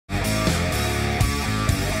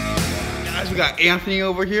we got Anthony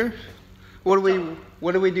over here. What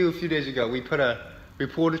did we do a few days ago? We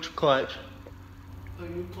pulled a clutch. A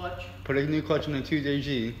new clutch. Put a new clutch in the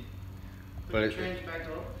 2JG. Put the trans back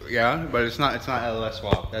up. Yeah, but it's not LS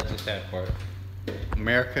swap. That's the sad part.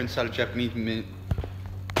 America inside of Japanese mint.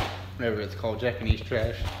 Whatever it's called, Japanese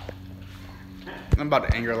trash. I'm about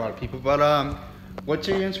to anger a lot of people, but what's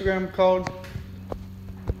your Instagram called?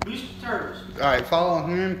 Alright, follow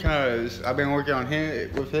him because I've been working on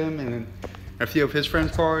him with him and a few of his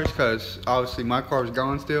friends' cars because obviously my car is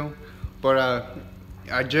gone still. But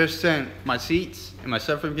I just sent my seats and my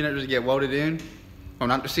subframe connectors to get welded in. Oh,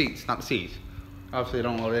 not the seats. Obviously they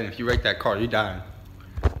don't load in. If you wreck that car, you die.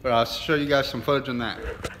 But I'll show you guys some footage on that.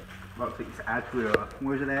 Well, it's actually,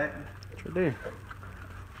 where's it at? It's right there.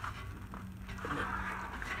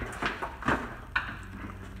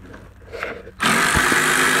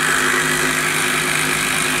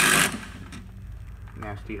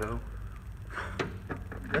 Nasty hoe.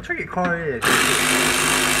 That's what your car is.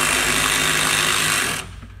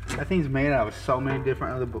 That thing's made out of so many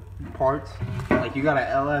different other parts. Like you got an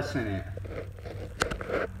LS in it.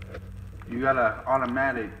 You got an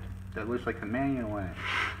automatic that looks like a manual in it.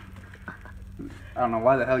 I don't know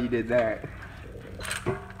why the hell you did that.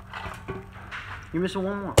 You're missing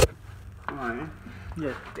one more. Alright.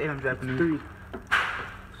 Yeah, Damn, Japanese. 3.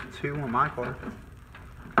 2 on my car.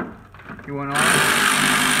 You went on?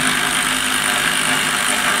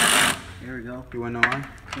 There we go. You went on?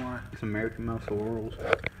 Why? It's American muscle rules.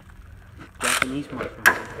 Japanese muscle.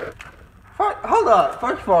 Hold up.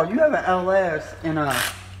 First of all, you have an LS in a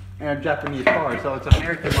Japanese car, so it's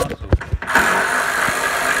American muscle.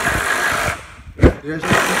 He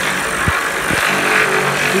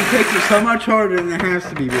takes it so much harder than it has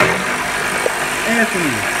to be, bro.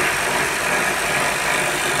 Anthony.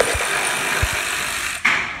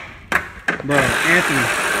 Bro, Anthony.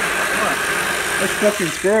 What? Those fucking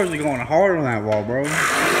squirrels are going hard on that wall, bro.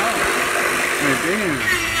 Yeah,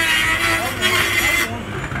 damn.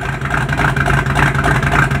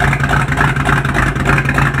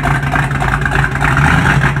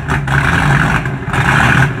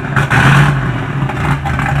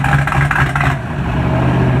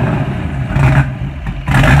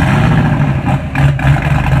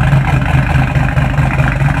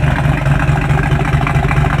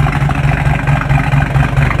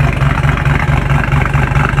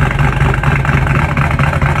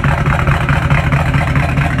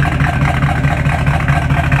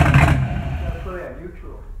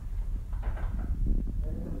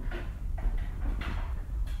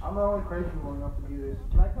 I'm the only crazy one enough to do this.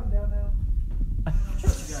 Can I come down now? I don't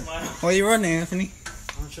trust you guys. Why are you running, Anthony?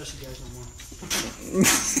 I don't trust you guys no more.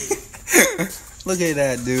 Look at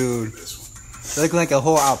that, dude. You look like a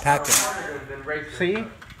whole alpaca. See?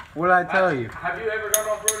 What did I tell you? Have you ever gone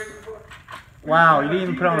off-roading before? Wow, you didn't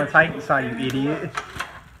even put on the Titan side, you idiot.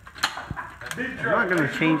 I'm not going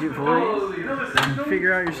to change it for you. You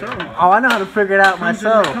figure it out yourself. Oh, I know how to figure it out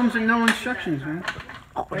myself. It comes in no instructions, man.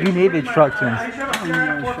 Oh, you need instructions. I don't need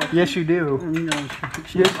no instructions. Yes, you do. I don't need no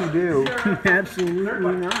instructions. Yes, you do.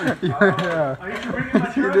 Absolutely not. Yeah.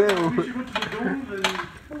 Yes, you do.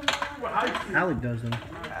 Alec does them.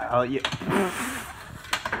 Oh, yeah.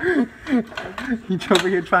 You over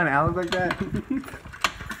here trying to Alex like that?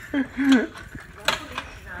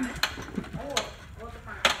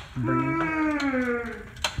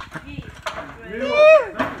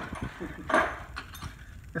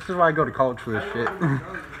 This is why I go to college for this shit.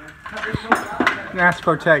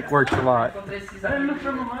 NASCAR tech works a lot.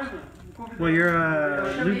 Well, you're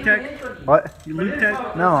a lube tech? What? You lube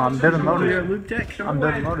tech? No, I'm building You're a motors. lube tech? I'm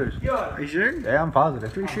building motors. Are you sure? Yeah, I'm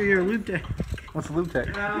positive. Pretty sure you're a lube tech. What's a lube tech?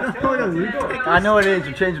 You know what a lube tech I know it is.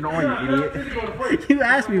 You're changing the oil, you idiot. is? You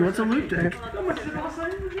asked me what's a lube tech.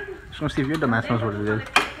 Just want to see if your dumbass knows what it is.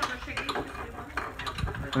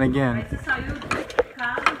 And again.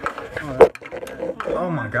 Oh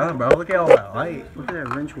my god, bro. Look at all that light. Look at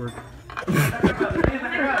that wrench work.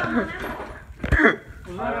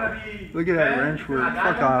 Look at that wrench work.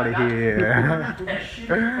 Fuck out of here.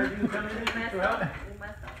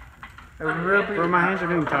 Bro, my hands are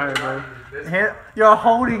getting tired, bro. You're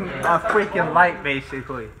holding a freaking light,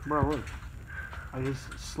 basically. Bro, look. I just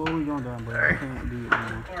slowly going down, bro. I can't do it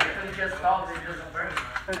anymore.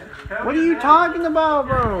 What are you talking about,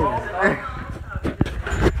 bro?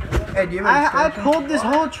 Hey, do you have an I extension? pulled this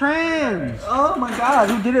whole trans. Oh my god,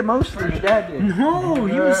 who did it mostly? Your dad did. No,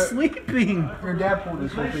 he was sleeping. Your dad pulled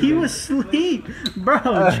this whole thing. He was asleep. Bro,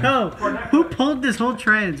 Joe, who pulled this whole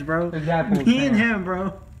trans, bro? His dad pulled Me and trans. him,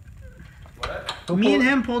 bro. What? Me and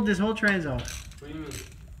him pulled this whole trans off. What do you mean?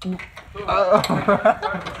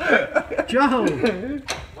 Joe,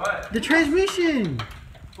 What? What? The transmission.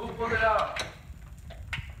 Who pulled it out?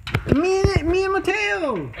 Me and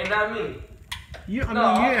Mateo. And not me. You, I No,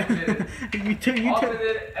 mean, Austin yeah. did you took Austin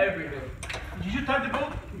did everything. Did you touch the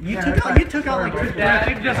boat? you took out like. Can I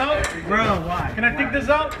take this out? Bro, why? Can I take this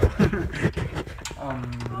out? Oh,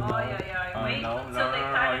 yeah. Wait no, until they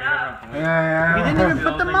tie it up. You didn't even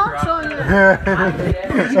put the mounts on yet.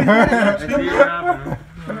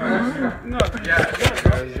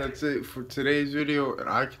 Guys, that's it for today's video, and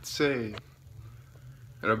I could say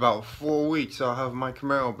in about 4 weeks I'll have my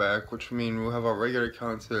Camaro back, which means we'll have our regular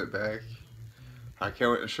content back. I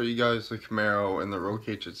can't wait to show you guys the Camaro and the roll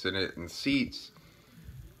cage that's in it and the seats.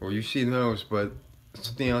 Well, you've seen those, but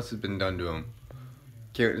something else has been done to them.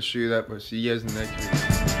 Can't wait to show you that, but see you guys in the next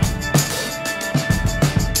video.